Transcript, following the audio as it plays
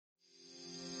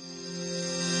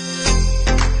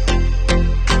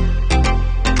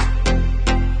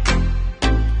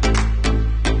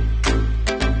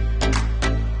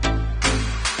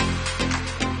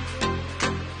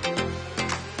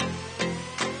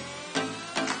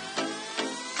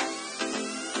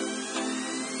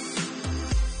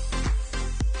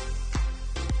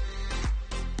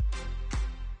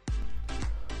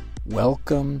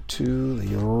Welcome to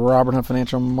the Robert Hunt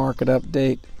Financial Market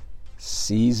Update,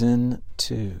 Season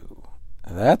 2.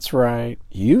 That's right,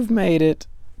 you've made it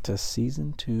to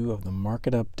Season 2 of the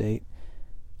Market Update,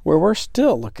 where we're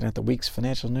still looking at the week's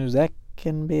financial news. That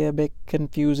can be a bit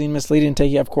confusing, misleading to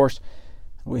you, of course.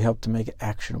 We hope to make it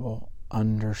actionable,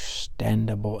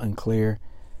 understandable, and clear.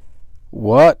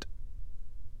 What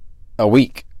a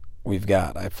week we've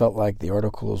got. I felt like the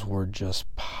articles were just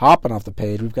popping off the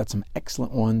page. We've got some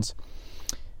excellent ones.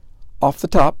 Off the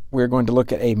top, we're going to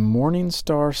look at a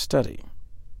Morningstar study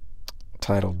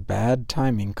titled Bad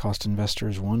Timing Cost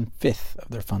Investors 1/5 of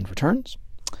Their Fund Returns.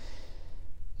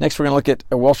 Next, we're going to look at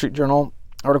a Wall Street Journal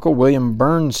article, William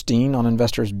Bernstein on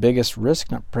investors' biggest risk,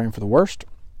 not preparing for the worst.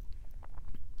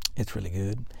 It's really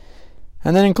good.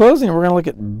 And then in closing, we're going to look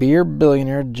at beer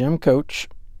billionaire Jim Koch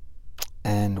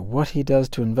and what he does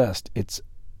to invest. It's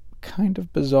kind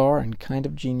of bizarre and kind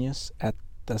of genius at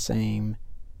the same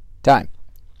time.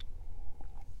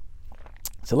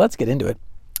 So let's get into it.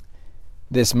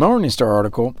 This Morningstar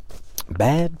article,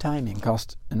 Bad Timing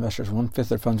Cost Investors 1/5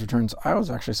 their funds returns. I was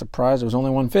actually surprised it was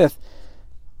only 1/5.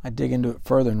 I dig into it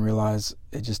further and realize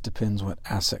it just depends what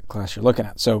asset class you're looking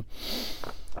at. So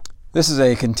this is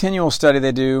a continual study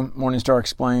they do. Morningstar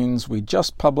explains, we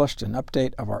just published an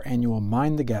update of our annual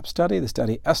Mind the Gap study. The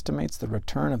study estimates the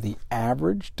return of the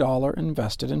average dollar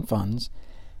invested in funds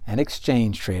and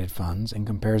exchange-traded funds and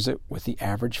compares it with the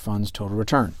average fund's total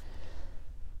return.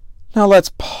 Now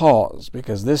let's pause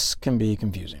because this can be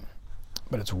confusing,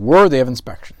 but it's worthy of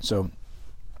inspection. So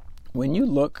when you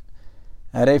look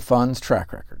at a fund's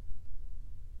track record,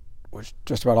 which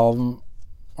just about all of them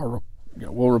are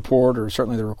will report, or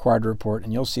certainly they're required to report,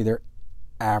 and you'll see their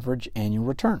average annual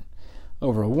return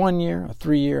over a 1-year, a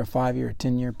 3-year, a 5-year, a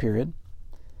 10-year period.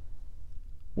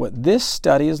 What this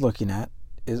study is looking at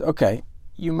is, okay,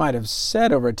 you might have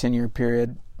said over a 10-year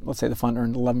period, let's say the fund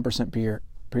earned 11% per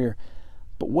year,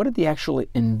 but what did the actual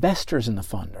investors in the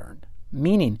fund earn?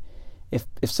 Meaning, if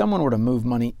someone were to move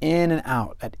money in and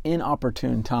out at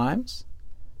inopportune times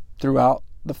throughout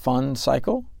the fund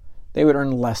cycle, they would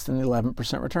earn less than the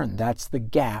 11% return. That's the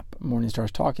gap Morningstar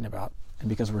is talking about. And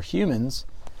because we're humans,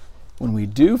 when we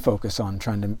do focus on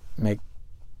trying to make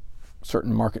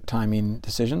certain market timing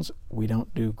decisions, we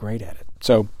don't do great at it.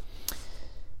 So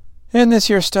in this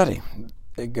year's study,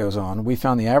 it goes on, we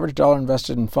found the average dollar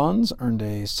invested in funds earned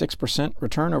a 6%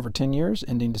 return over 10 years,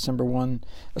 ending December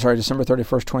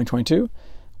 31st, 2022,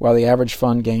 while the average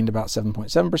fund gained about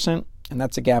 7.7%, and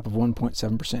that's a gap of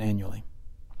 1.7% annually.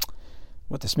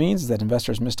 What this means is that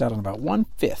investors missed out on about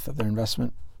 1/5 of their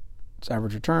investment's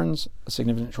average returns, a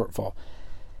significant shortfall.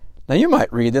 Now you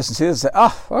might read this and see this and say,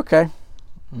 oh, okay,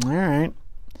 all right.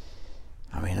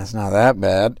 I mean, that's not that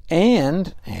bad.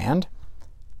 And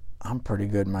I'm pretty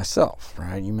good myself,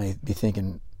 right? You may be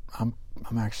thinking, I'm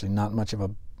actually not much of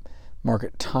a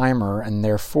market timer, and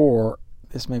therefore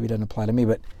this maybe doesn't apply to me.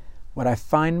 But what I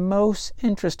find most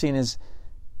interesting is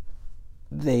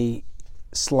they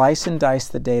slice and dice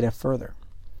the data further.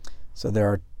 So there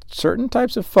are certain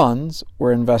types of funds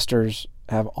where investors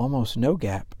have almost no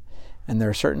gap, and there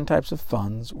are certain types of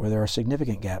funds where there are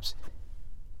significant gaps.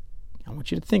 I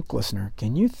want you to think, listener,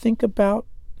 can you think about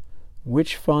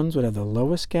which funds would have the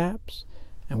lowest gaps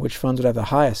and which funds would have the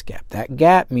highest gap? That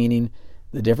gap meaning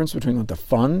the difference between what the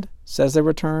fund says they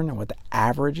return and what the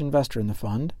average investor in the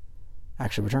fund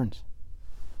actually returns.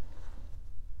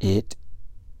 It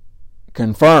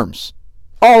confirms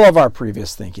all of our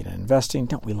previous thinking and investing.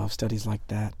 Don't we love studies like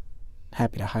that?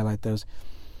 Happy to highlight those.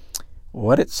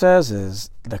 What it says is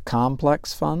the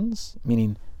complex funds,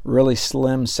 meaning really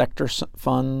slim sector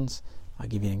funds. I'll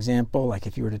give you an example. Like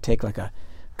if you were to take like a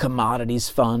commodities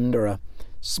fund or a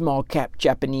small cap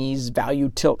Japanese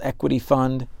value tilt equity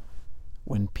fund,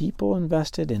 when people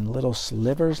invested in little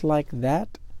slivers like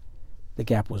that, the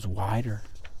gap was wider.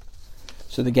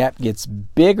 So the gap gets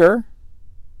bigger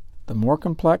the more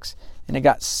complex, and it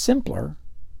got simpler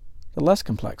the less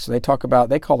complex. So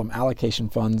they call them allocation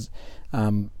funds,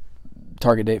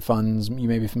 target date funds you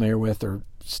may be familiar with, or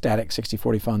static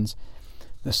 60-40 funds.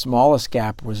 The smallest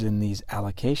gap was in these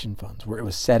allocation funds, where it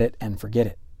was set it and forget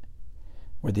it,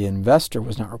 where the investor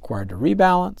was not required to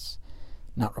rebalance,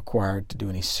 not required to do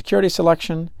any security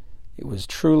selection. It was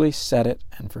truly set it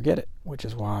and forget it, which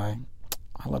is why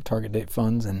I love target date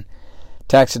funds and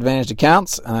tax advantaged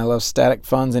accounts, and I love static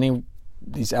funds,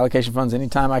 these allocation funds,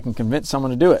 anytime I can convince someone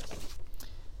to do it,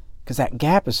 because that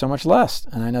gap is so much less.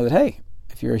 And I know that, hey,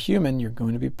 if you're a human, you're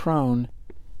going to be prone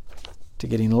to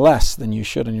getting less than you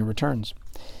should on your returns.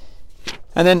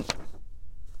 And then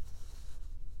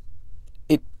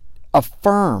it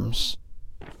affirms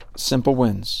simple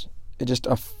wins. it just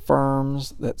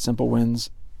affirms that Simple wins.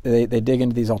 They dig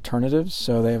into these alternatives.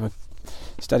 So they have a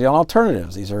study on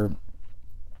alternatives. These are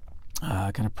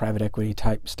kind of private equity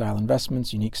type style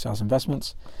investments, unique styles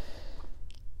investments.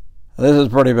 This is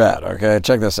pretty bad, okay?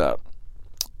 Check this out.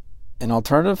 In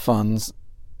alternative funds,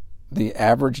 the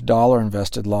average dollar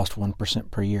invested lost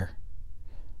 1% per year.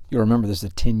 You'll remember this is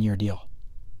a 10-year deal.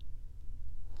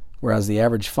 Whereas the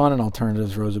average fund in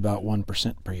alternatives rose about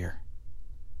 1% per year.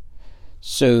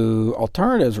 So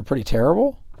alternatives are pretty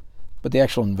terrible, but the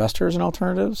actual investors in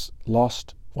alternatives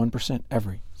lost 1%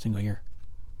 every single year.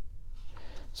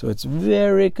 So it's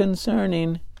very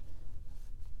concerning.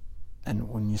 And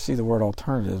when you see the word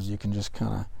alternatives, you can just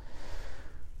kind of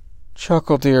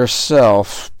chuckle to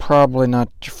yourself. Probably not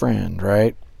your friend,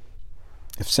 right?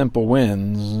 If Simple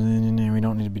wins, we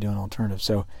don't need to be doing alternatives.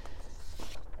 So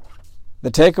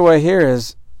the takeaway here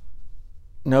is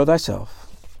know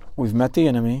thyself. We've met the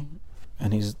enemy,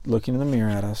 and he's looking in the mirror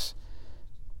at us.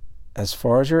 As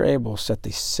far as you're able, set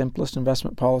the simplest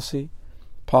investment policy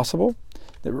possible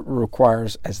that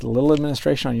requires as little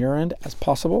administration on your end as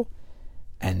possible.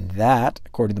 And that,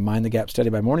 according to the Mind the Gap study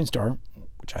by Morningstar,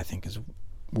 which I think is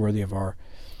worthy of our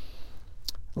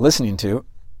listening to,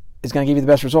 is going to give you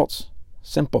the best results.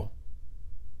 Simple.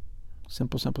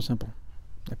 Simple, simple, simple.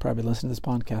 They probably listen to this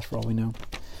podcast for all we know.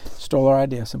 Stole our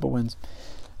idea. Simple wins.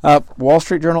 Wall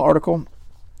Street Journal article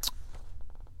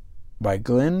by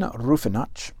Glenn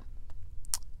Rufinach.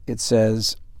 It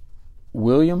says,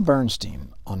 William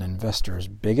Bernstein on investors'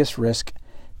 biggest risk,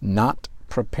 not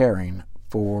preparing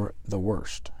for the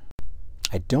worst.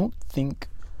 I don't think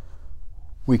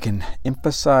we can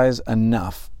emphasize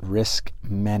enough risk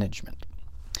management.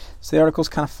 So the article is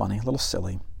kind of funny, a little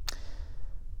silly.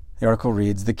 The article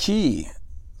reads, the key,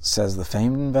 says the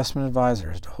famed investment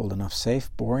advisor, is to hold enough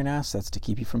safe, boring assets to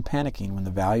keep you from panicking when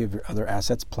the value of your other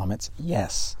assets plummets.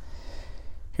 Yes.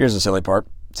 Here's the silly part.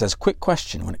 It says, quick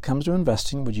question. When it comes to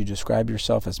investing, would you describe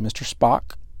yourself as Mr.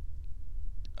 Spock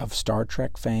of Star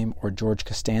Trek fame or George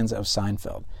Costanza of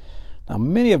Seinfeld? Now,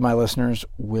 many of my listeners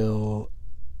will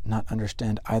not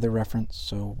understand either reference,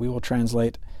 so we will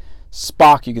translate.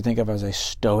 Spock you could think of as a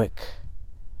stoic,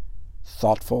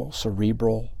 thoughtful,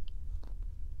 cerebral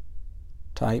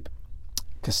type.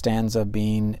 Costanza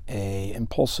being a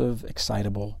impulsive,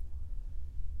 excitable,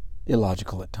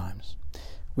 illogical at times.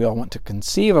 We all want to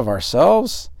conceive of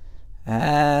ourselves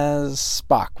as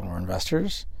Spock when we're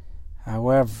investors.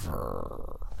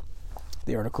 However,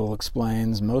 the article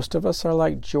explains most of us are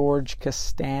like George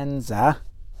Costanza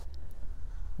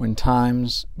when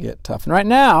times get tough. And right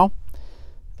now,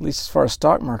 at least as far as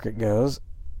stock market goes,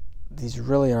 these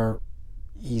really are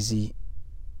easy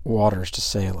waters to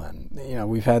sail in. You know,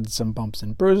 we've had some bumps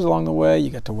and bruises along the way. You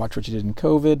got to watch what you did in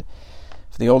COVID.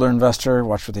 For the older investor,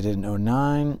 watch what they did in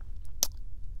 2009.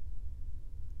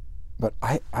 But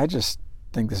I just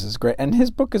think this is great. And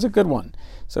his book is a good one.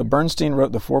 So Bernstein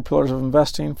wrote The 4 Pillars of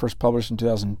Investing, first published in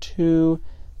 2002.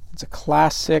 It's a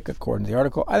classic, according to the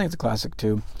article. I think it's a classic,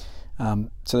 too. So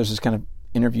there's this kind of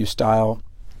interview style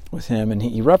with him. And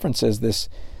he references this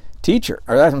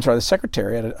the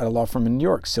secretary at a law firm in New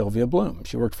York, Sylvia Bloom.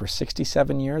 She worked for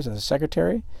 67 years as a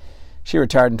secretary. She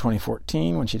retired in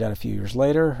 2014. When she died a few years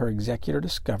later, her executor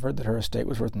discovered that her estate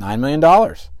was worth $9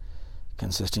 million.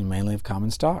 Consisting mainly of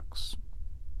common stocks.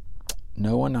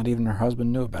 No one, not even her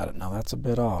husband, knew about it. Now, that's a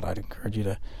bit odd. I'd encourage you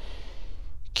to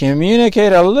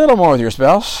communicate a little more with your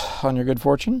spouse on your good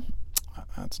fortune.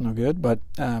 That's no good. But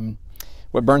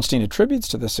what Bernstein attributes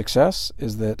to this success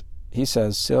is that he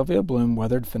says Sylvia Bloom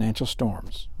weathered financial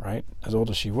storms, right? As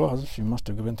old as she was, she must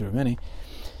have been through many.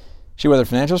 She weathered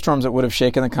financial storms that would have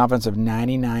shaken the confidence of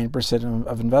 99%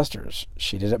 of investors.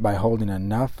 She did it by holding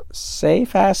enough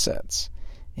safe assets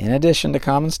in addition to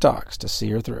common stocks to see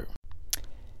her through.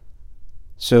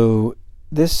 So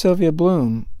this Sylvia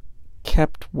Bloom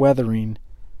kept weathering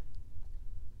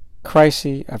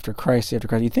crisis after crisis after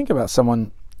crisis. You think about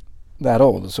someone that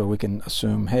old, so we can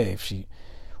assume, hey, if she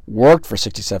worked for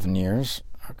 67 years,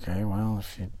 okay, well,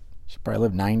 if she probably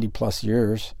lived 90 plus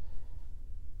years.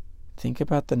 Think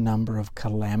about the number of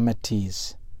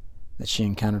calamities that she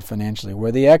encountered financially,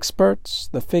 where the experts,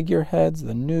 the figureheads,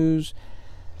 the news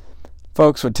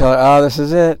folks would tell her, oh, this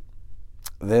is it.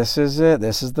 This is it.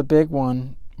 This is the big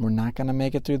one. We're not going to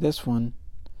make it through this one.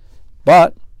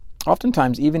 But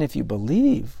oftentimes, even if you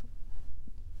believe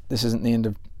this isn't the end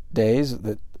of days,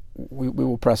 that we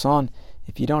will press on,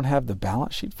 if you don't have the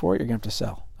balance sheet for it, you're going to have to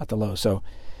sell at the low. So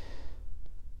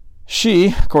she,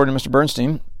 according to Mr.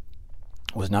 Bernstein,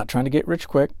 was not trying to get rich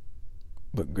quick,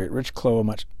 but get rich slow, a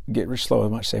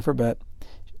much safer bet.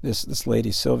 This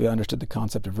lady, Sylvia, understood the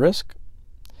concept of risk.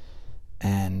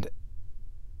 And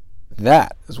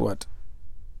That is what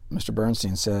Mr.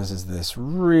 Bernstein says is this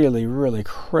really, really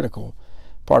critical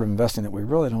part of investing that we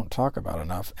really don't talk about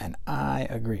enough, and I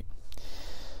agree.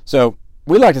 So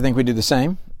we like to think we do the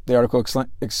same, the article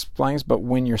explains, but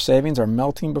when your savings are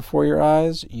melting before your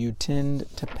eyes, you tend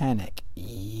to panic.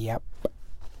 Yep,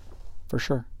 for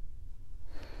sure.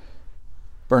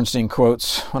 Bernstein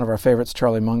quotes one of our favorites,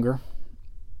 Charlie Munger.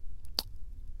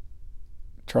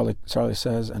 Charlie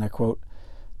says, and I quote,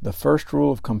 "The first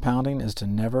rule of compounding is to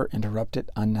never interrupt it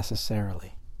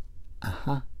unnecessarily."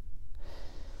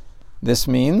 This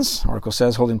means, article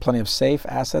says, holding plenty of safe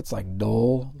assets like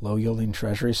dull, low-yielding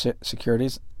treasury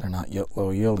securities. They're not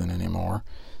low-yielding anymore.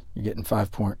 You're getting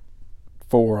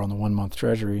 5.4 on the one-month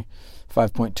treasury,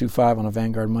 5.25 on a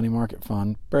Vanguard money market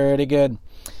fund. Pretty good.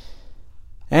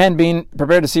 And being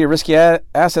prepared to see your risky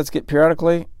assets get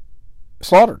periodically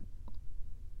slaughtered.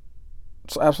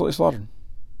 It's absolutely slaughtered.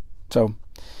 So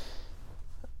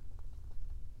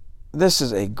this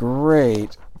is a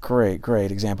great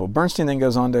example. Bernstein then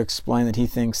goes on to explain that he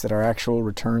thinks that our actual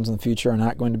returns in the future are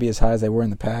not going to be as high as they were in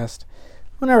the past.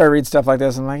 Whenever I read stuff like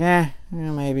this, I'm like,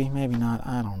 maybe not,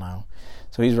 I don't know.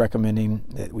 So he's recommending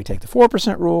that we take the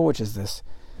 4% rule, which is this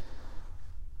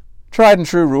tried and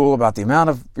true rule about the amount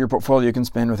of your portfolio you can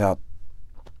spend without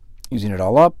using it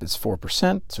all up. It's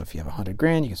 4%. So if you have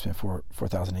 $100,000, you can spend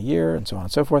 $4,000 a year, and so on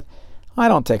and so forth. I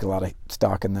don't take a lot of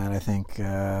stock in that. I think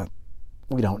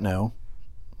we don't know.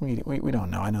 We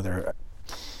don't know. I know there are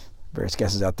various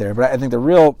guesses out there, but I think the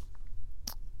real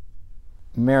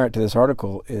merit to this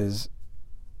article is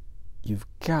you've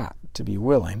got to be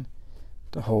willing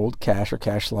to hold cash or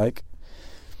cash-like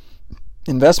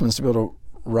investments to be able to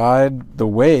ride the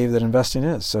wave that investing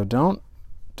is. So don't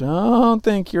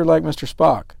think you're like Mr.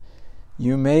 Spock.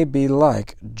 You may be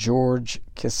like George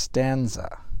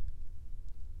Costanza,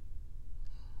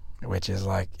 which is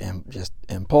like just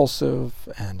impulsive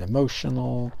and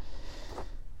emotional.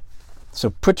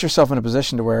 So put yourself in a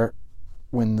position to where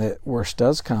when the worst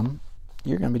does come,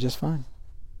 you're going to be just fine.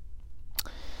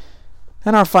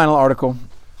 And our final article,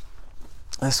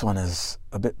 this one is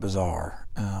a bit bizarre,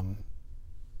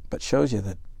 but shows you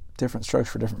that different strokes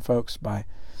for different folks. This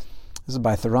is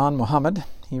by Thuran Mohammed.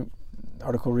 The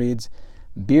article reads,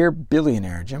 "Beer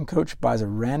billionaire. Gym coach buys a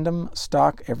random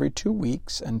stock every 2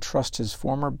 weeks and trusts his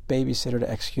former babysitter to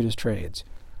execute his trades."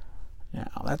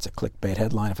 Now, that's a clickbait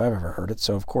headline if I've ever heard it,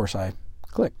 so of course I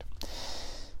clicked.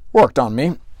 Worked on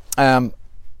me. I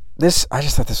just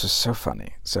thought this was so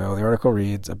funny. So the article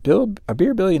reads, a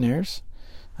beer billionaires,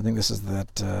 I think this is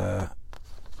that,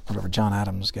 whatever, John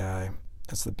Adams guy.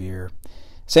 That's the beer.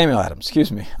 Samuel Adams,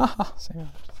 excuse me. Samuel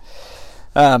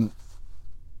Adams.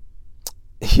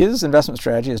 His investment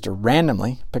strategy is to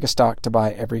randomly pick a stock to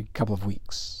buy every couple of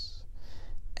weeks.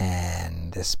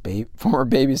 And this former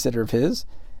babysitter of his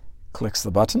clicks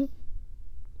the button.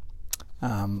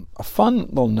 A fun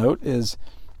little note is,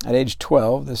 at age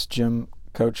 12, this gym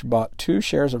coach bought 2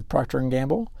 shares of Procter &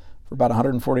 Gamble for about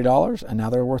 $140, and now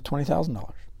they're worth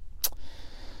 $20,000.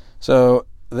 So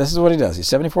this is what he does. He's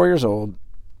 74 years old.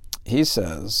 He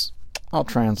says, I'll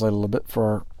translate a little bit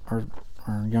for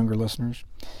our younger listeners.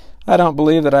 "I don't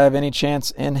believe that I have any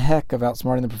chance in heck of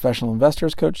outsmarting the professional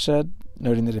investors," coach said,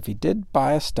 noting that if he did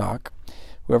buy a stock,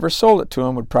 whoever sold it to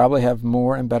him would probably have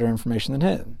more and better information than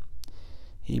him.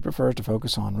 He prefers to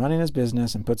focus on running his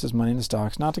business and puts his money into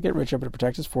stocks, not to get richer, but to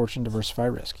protect his fortune, diversify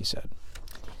risk, he said.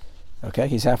 Okay,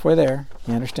 he's halfway there.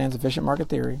 He understands efficient market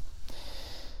theory.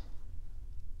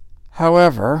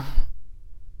 However,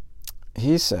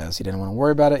 he says he didn't want to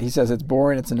worry about it. He says it's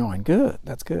boring, it's annoying. Good,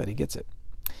 that's good. He gets it.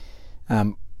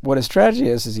 What his strategy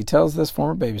is he tells this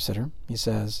former babysitter, he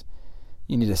says,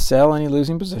 you need to sell any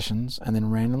losing positions and then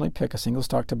randomly pick a single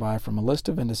stock to buy from a list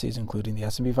of indices, including the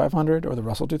S&P 500 or the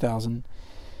Russell 2000.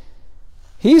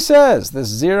 He says this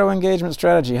zero engagement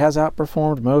strategy has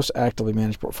outperformed most actively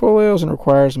managed portfolios and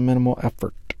requires minimal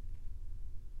effort.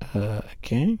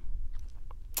 Okay.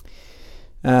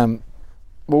 Well,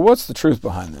 what's the truth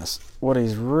behind this? What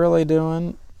he's really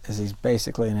doing is he's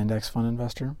basically an index fund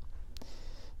investor.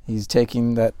 He's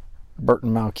taking that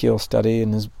Burton Malkiel study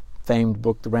in his famed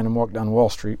book, The Random Walk Down Wall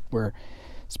Street, where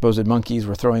supposed monkeys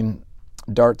were throwing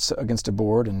darts against a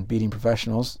board and beating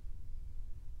professionals.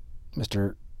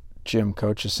 Mr. Gym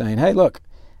coach is saying, hey, look,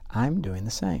 I'm doing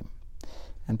the same.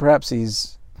 And perhaps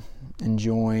he's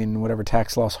enjoying whatever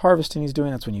tax loss harvesting he's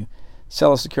doing. That's when you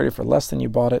sell a security for less than you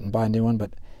bought it and buy a new one.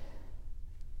 But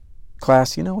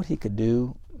class, you know what he could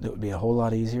do that would be a whole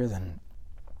lot easier than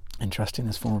entrusting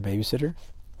this former babysitter?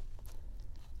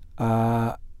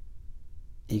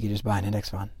 You could just buy an index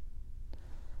fund.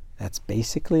 That's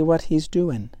basically what he's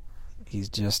doing. He's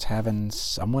just having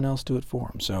someone else do it for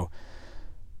him. So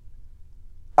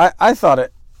I thought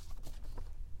it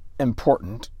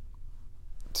important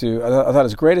I thought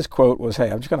his greatest quote was, hey,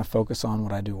 I'm just going to focus on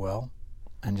what I do well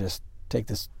and just take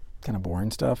this kind of boring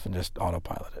stuff and just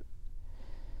autopilot it.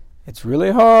 It's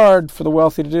really hard for the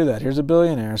wealthy to do that. Here's a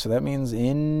billionaire, so that means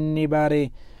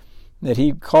anybody that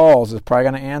he calls is probably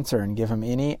going to answer and give him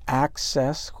any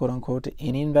access, quote unquote, to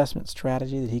any investment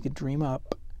strategy that he could dream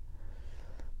up.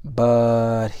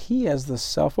 But he has the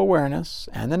self-awareness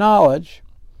and the knowledge,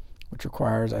 which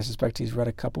requires, I suspect he's read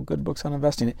a couple good books on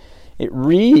investing.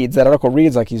 That article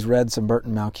reads like he's read some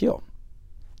Burton Malkiel,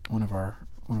 one of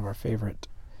our favorite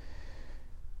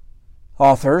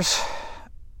authors,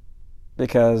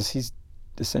 because he's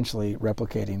essentially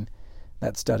replicating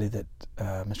that study that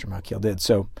Mr. Malkiel did.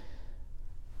 So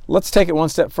let's take it one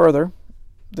step further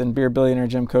than Beer Billionaire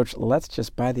Gym Coach. Let's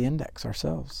just buy the index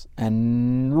ourselves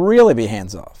and really be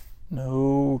hands off.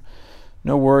 No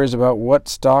worries about what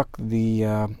stock the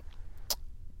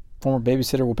former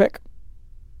babysitter will pick.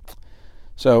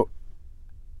 So,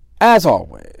 as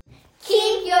always,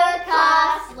 keep your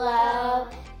costs low,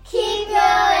 keep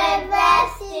your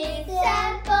investing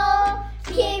simple.